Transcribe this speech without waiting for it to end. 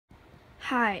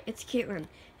Hi, it's Caitlin,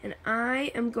 and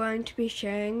I am going to be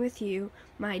sharing with you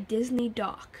my Disney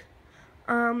doc.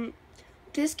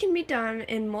 This can be done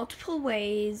in multiple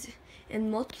ways,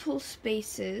 in multiple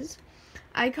spaces.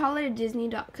 I call it a Disney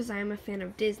doc because I am a fan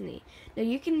of Disney. Now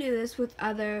you can do this with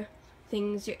other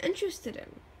things you're interested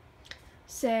in.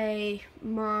 Say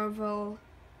Marvel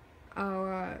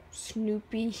or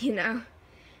Snoopy,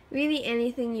 really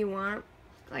anything you want.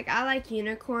 Like, I like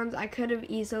unicorns. I could have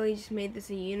easily just made this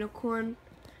a unicorn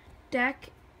deck,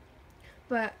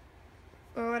 but,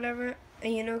 or whatever, a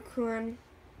unicorn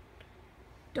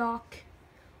doc.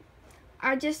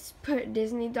 I just put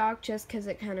Disney doc just because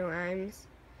it kind of rhymes.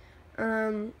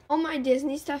 All my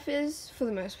Disney stuff is, for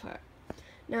the most part.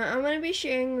 Now, I'm going to be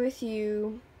sharing with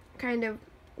you kind of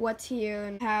what's here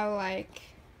and how, I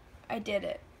did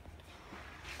it.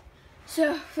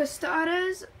 So, for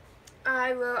starters,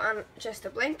 I wrote on just a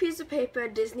blank piece of paper,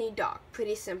 Disney doc,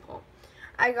 pretty simple.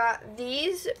 I got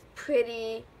these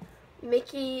pretty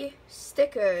Mickey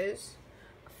stickers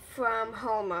from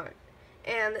Hallmark,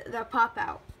 and they'll pop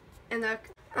out. And they're,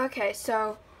 okay,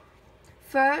 so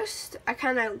first, I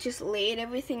kind of just laid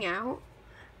everything out.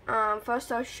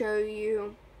 First, I'll show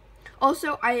you.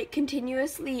 Also, I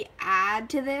continuously add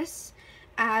to this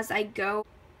as I go.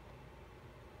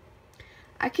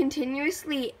 I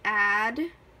continuously add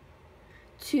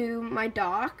to my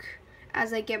doc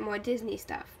as I get more Disney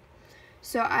stuff.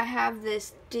 So I have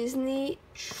this Disney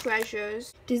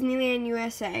Treasures, Disneyland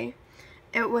USA.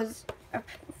 It was,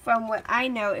 from what I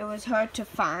know, it was hard to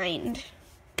find.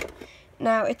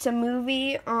 Now, it's a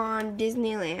movie on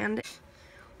Disneyland,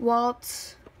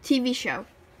 Walt's TV show,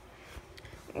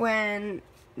 when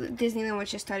Disneyland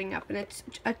was just starting up. And it's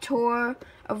a tour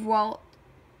of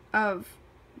of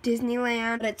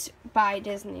Disneyland, but it's by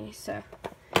Disney, so,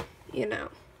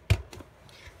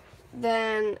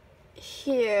 Then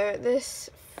here, this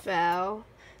fell.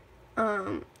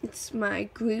 It's my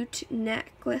Groot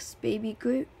necklace, baby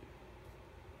Groot.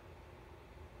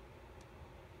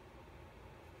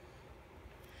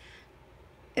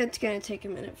 It's gonna take a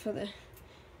minute for the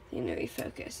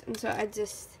refocus, and so I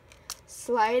just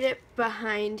slide it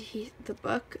behind the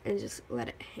book and just let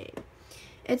it hang.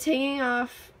 It's hanging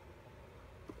off,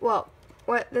 well,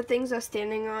 what the things are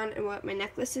standing on and what my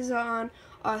necklaces are on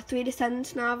are 3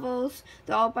 Descendants novels.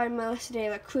 They're all by Melissa de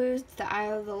la Cruz. The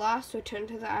Isle of the Lost, Return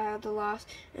to the Isle of the Lost,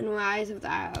 and Rise of the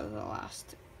Isle of the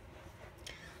Lost.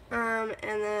 And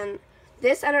then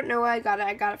this, I don't know where I got it.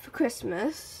 I got it for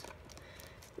Christmas.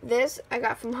 This I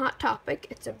got from Hot Topic.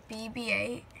 It's a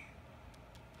BB-8.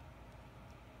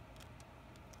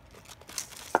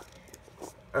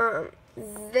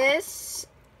 This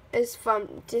is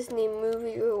from Disney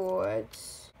Movie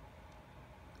Awards.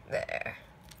 There.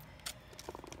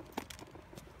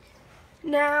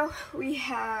 Now we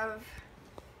have,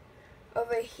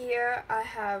 over here, I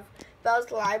have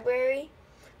Belle's Library,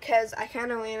 because I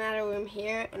kind of ran out of room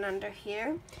here and under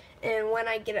here. And when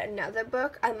I get another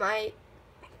book, I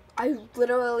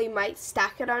literally might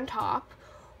stack it on top,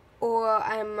 or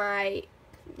I might,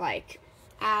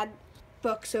 add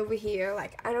books over here.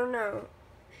 I don't know.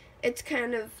 It's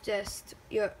kind of just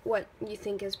what you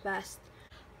think is best.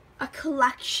 A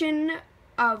collection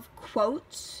of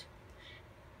quotes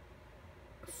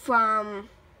from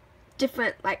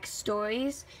different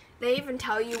stories. They even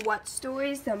tell you what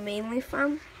stories they're mainly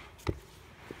from.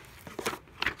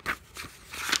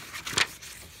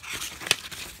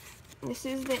 This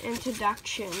is the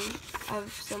introduction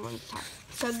of someone's talk.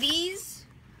 So these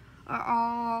are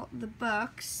all the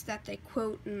books that they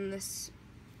quote in this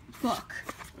book,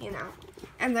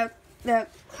 and the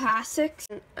classics.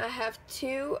 I have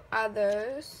 2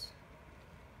 others.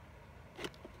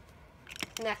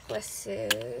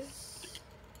 Necklaces.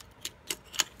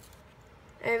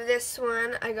 I have this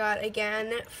one I got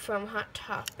again from Hot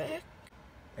Topic,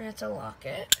 and it's a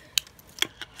locket. I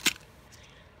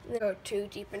won't go too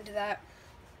deep into that.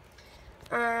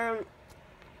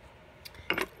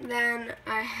 Then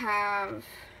I have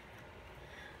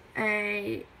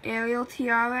a Ariel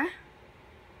tiara.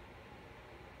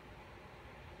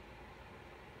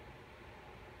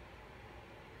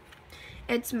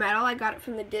 It's metal. I got it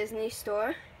from the Disney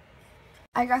store.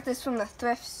 I got this from the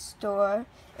thrift store.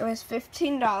 It was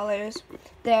 $15.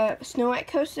 The Snow White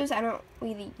coasters, I don't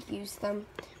really use them,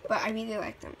 but I really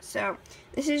like them. So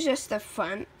this is just the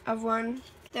front of one.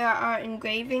 There are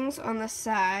engravings on the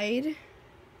side.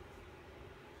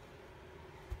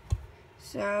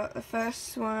 So the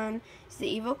first one is the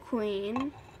Evil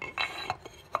Queen.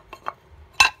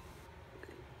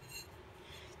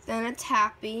 Then it's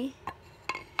Happy.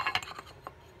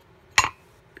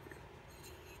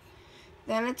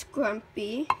 Then it's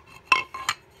Grumpy.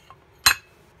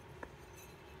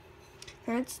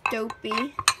 Then it's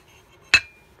Dopey.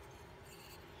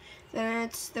 Then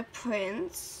it's the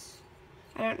Prince.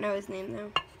 I don't know his name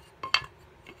though.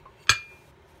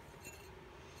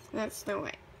 That's Snow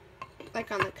White,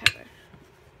 like on the cover.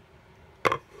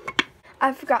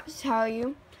 I forgot to tell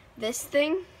you,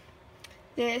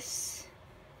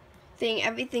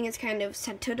 everything is kind of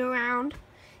centered around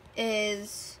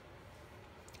is,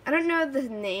 I don't know the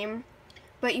name,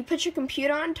 but you put your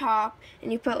computer on top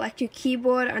and you put like your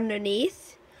keyboard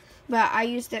underneath, but I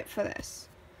used it for this.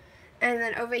 And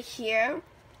then over here,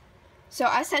 so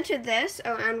I centered this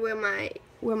around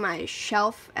where my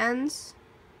shelf ends.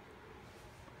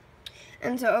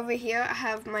 And so over here I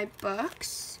have my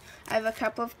books. I have a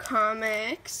couple of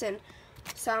comics and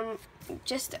some,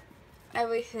 just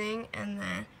everything. And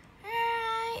then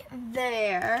right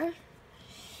there,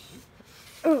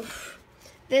 oof,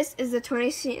 this is the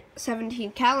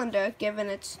 2017 calendar, given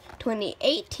it's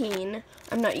 2018.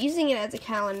 I'm not using it as a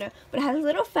calendar, but it has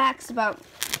little facts about,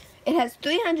 it has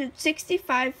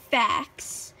 365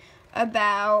 facts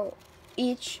about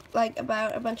each, like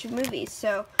about a bunch of movies.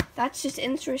 So that's just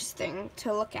interesting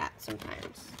to look at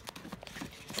sometimes.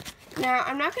 Now,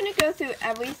 I'm not going to go through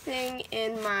everything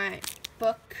in my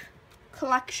book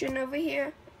collection over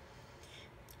here.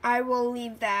 I will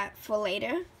leave that for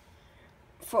later,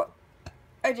 for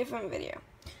a different video.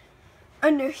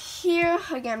 Under here,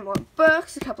 again, more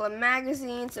books, a couple of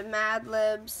magazines, some Mad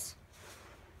Libs.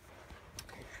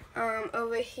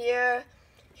 Over here,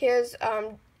 here's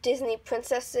Disney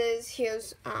princesses.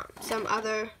 Here's some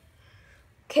other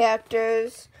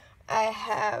characters. I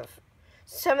have,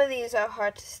 some of these are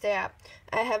hard to stay up.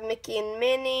 I have Mickey and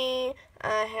Minnie.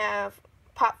 I have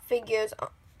pop figures,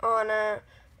 Anna,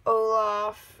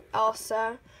 Olaf,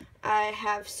 Elsa. I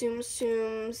have Tsum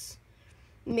Tsums,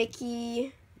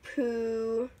 Mickey,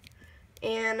 Pooh,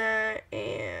 Anna,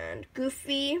 and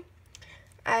Goofy.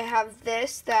 I have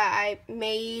this that I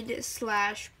made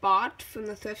 / bought from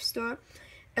the thrift store.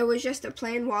 It was just a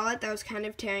plain wallet that was kind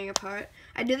of tearing apart.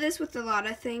 I did this with a lot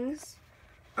of things.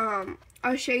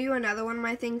 I'll show you another one of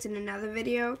my things in another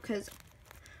video because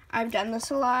I've done this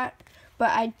a lot.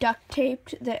 But I duct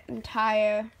taped the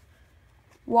entire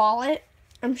wallet.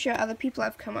 I'm sure other people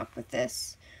have come up with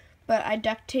this. But I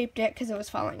duct taped it because it was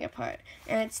falling apart.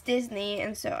 And it's Disney,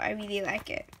 and so I really like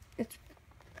it.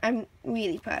 I'm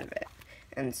really proud of it.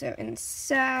 And so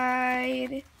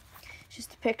inside,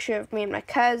 just a picture of me and my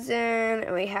cousin,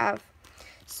 and we have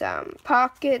some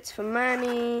pockets for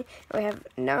money, and we have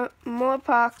more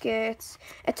pockets.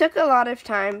 It took a lot of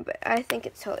time, but I think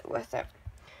it's totally worth it.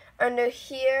 Under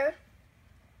here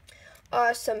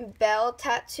are some Belle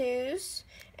tattoos,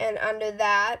 and under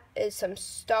that is some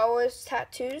Star Wars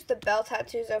tattoos. The Belle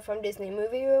tattoos are from Disney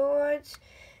Movie Rewards,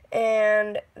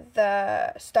 and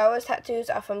the Star Wars tattoos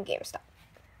are from GameStop.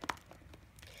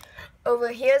 Over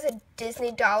here is a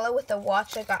Disney dollar with a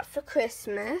watch I got for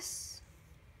Christmas.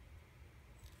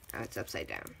 Oh, it's upside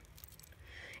down.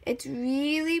 It's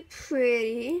really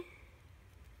pretty.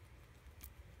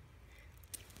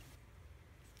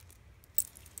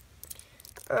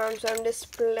 So I'm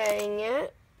displaying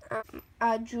it.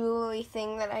 A jewelry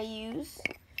thing that I use.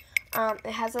 It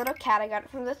has a little cat. I got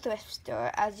it from the thrift store.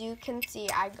 As you can see,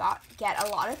 I get a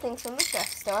lot of things from the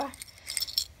thrift store.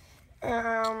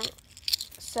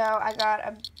 So I got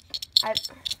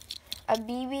a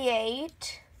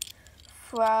BB-8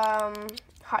 from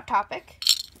Hot Topic.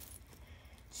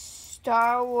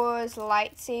 Star Wars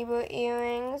lightsaber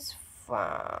earrings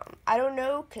from, I don't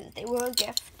know, because they were a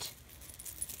gift.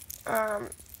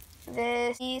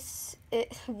 This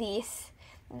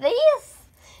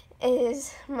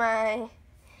is my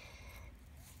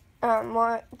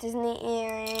more Disney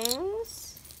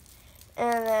earrings,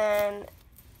 and then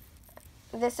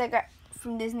this I got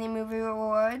from Disney Movie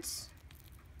Rewards.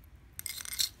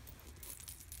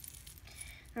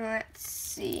 Let's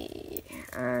see.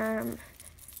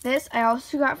 This I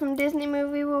also got from Disney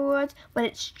Movie Rewards, but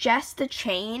it's just the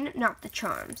chain, not the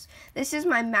charms. This is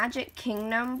my Magic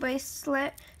Kingdom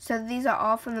bracelet, so these are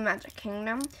all from the Magic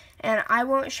Kingdom. And I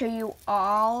won't show you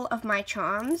all of my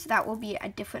charms. That will be a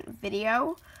different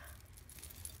video.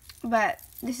 But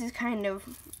this is kind of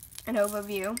an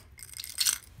overview.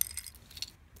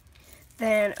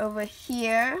 Then over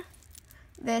here,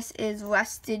 this is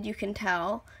rusted, you can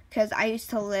tell, because I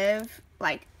used to live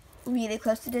like really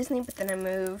close to Disney, but then I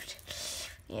moved.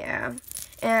 Yeah.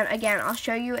 And again, I'll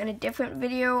show you in a different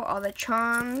video all the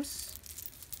charms.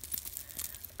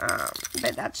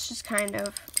 But that's just kind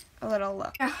of a little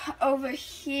look. Over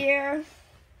here,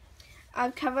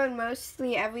 I've covered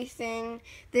mostly everything.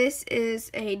 This is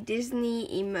a Disney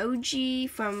emoji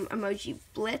from Emoji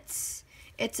Blitz.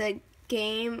 It's a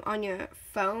game on your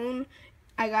phone.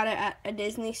 I got it at a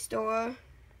Disney store.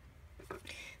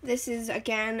 This is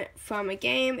again from a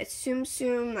game. It's Tsum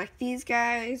Tsum, like these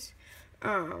guys,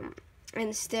 and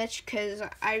Stitch, because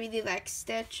I really like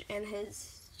Stitch, and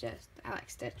I like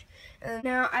Stitch. And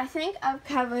now I think I've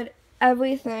covered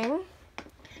everything.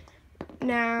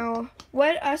 Now,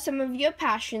 what are some of your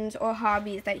passions or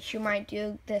hobbies that you might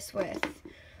do this with?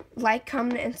 Like,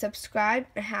 comment, and subscribe,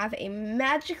 and have a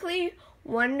magically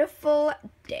wonderful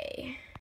day.